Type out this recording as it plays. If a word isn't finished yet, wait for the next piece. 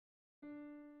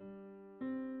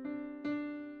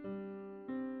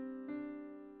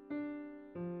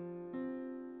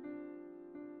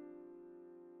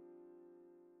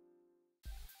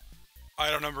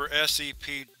Item number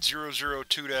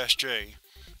SCP-002-J.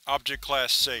 Object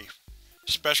Class Safe.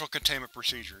 Special Containment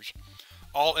Procedures.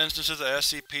 All instances of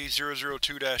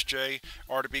SCP-002-J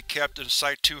are to be kept in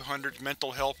Site-200's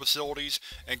mental health facilities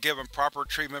and given proper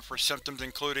treatment for symptoms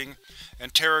including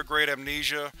anterograde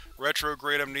amnesia,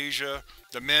 retrograde amnesia,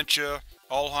 dementia,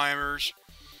 Alzheimer's,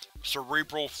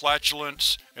 cerebral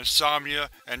flatulence, insomnia,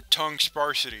 and tongue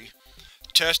sparsity.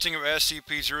 Testing of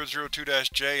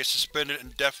SCP-002-J is suspended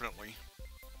indefinitely.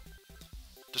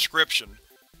 Description: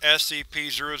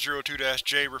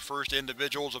 SCP-002-J refers to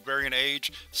individuals of varying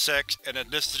age, sex, and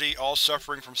ethnicity all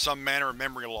suffering from some manner of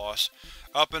memory loss.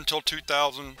 Up until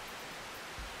 2000,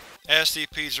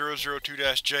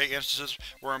 SCP-002-J instances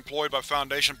were employed by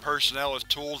Foundation personnel as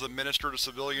tools administered to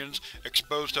civilians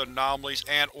exposed to anomalies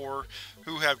and/or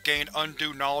who have gained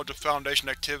undue knowledge of Foundation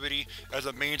activity as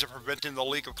a means of preventing the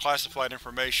leak of classified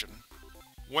information.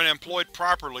 When employed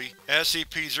properly,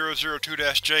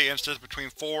 SCP-002-J instances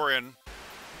between 4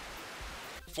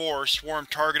 swarm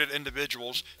targeted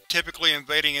individuals, typically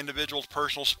invading individuals'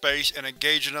 personal space and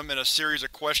engaging them in a series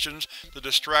of questions to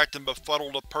distract and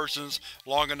befuddle the persons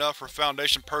long enough for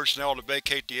Foundation personnel to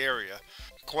vacate the area.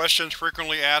 Questions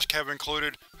frequently asked have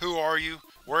included, "Who are you?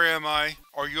 Where am I?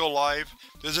 Are you alive?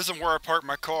 This isn't where I parked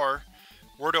my car.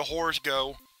 Where do whores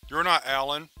go? You're not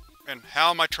Alan. And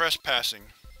how am I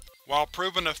trespassing?" While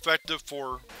proven effective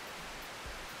for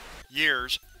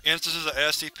years, instances of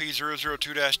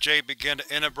SCP-002-J began to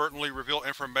inadvertently reveal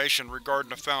information regarding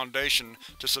the Foundation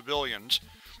to civilians.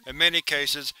 In many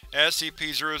cases,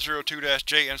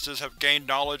 SCP-002-J instances have gained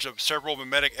knowledge of several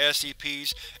mimetic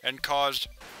SCPs and caused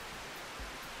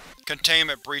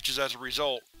containment breaches as a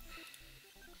result.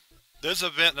 This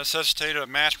event necessitated a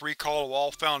mass recall of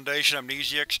all Foundation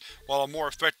amnesiacs while a more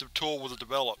effective tool was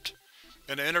developed.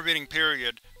 In the intervening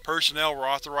period, personnel were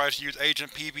authorized to use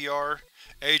Agent PBR,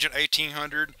 Agent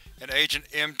 1800, and Agent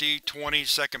MD-20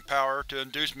 Second Power to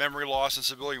induce memory loss in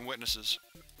civilian witnesses.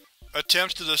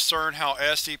 Attempts to discern how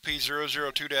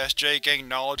SCP-002-J gained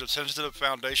knowledge of sensitive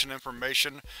Foundation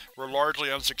information were largely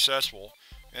unsuccessful.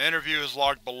 An interview is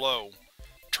logged below.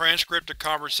 Transcript of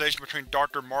conversation between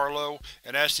Dr. Marlowe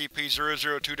and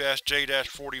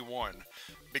SCP-002-J-41.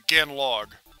 Begin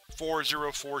log.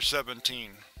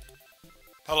 40417.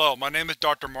 Hello, my name is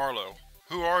Dr. Marlowe.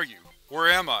 Who are you? Where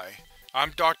am I?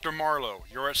 I'm Dr. Marlowe.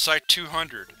 You're at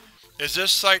Site-200. Is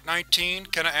this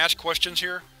Site-19? Can I ask questions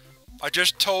here? I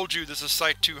just told you this is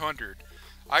Site-200.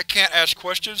 I can't ask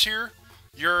questions here?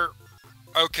 You're…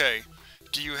 okay.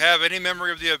 Do you have any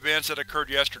memory of the events that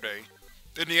occurred yesterday?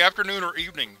 In the afternoon or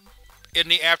evening? In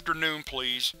the afternoon,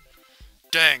 please.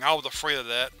 Dang, I was afraid of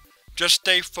that. Just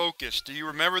stay focused. Do you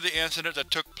remember the incident that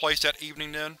took place that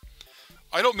evening then?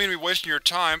 I don't mean to be wasting your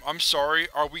time. I'm sorry.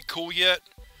 Are we cool yet?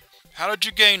 How did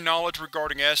you gain knowledge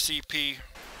regarding SCP?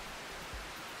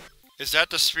 Is that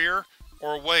the sphere?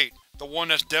 Or wait, the one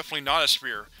that's definitely not a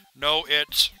sphere. No,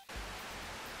 it's…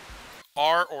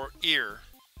 R or ear.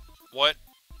 What?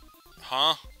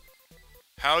 Huh?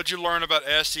 How did you learn about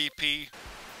SCP?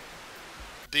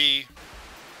 I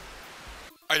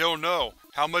don't know.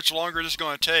 How much longer is this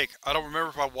going to take? I don't remember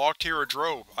if I walked here or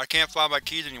drove. I can't find my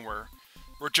keys anywhere.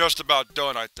 We're just about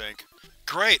done, I think.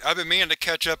 Great, I've been meaning to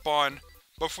catch up on…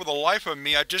 but for the life of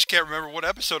me, I just can't remember what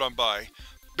episode I'm by.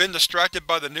 Been distracted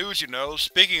by the news, you know.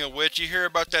 Speaking of which, you hear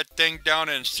about that thing down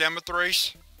in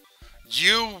Samothrace?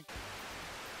 You…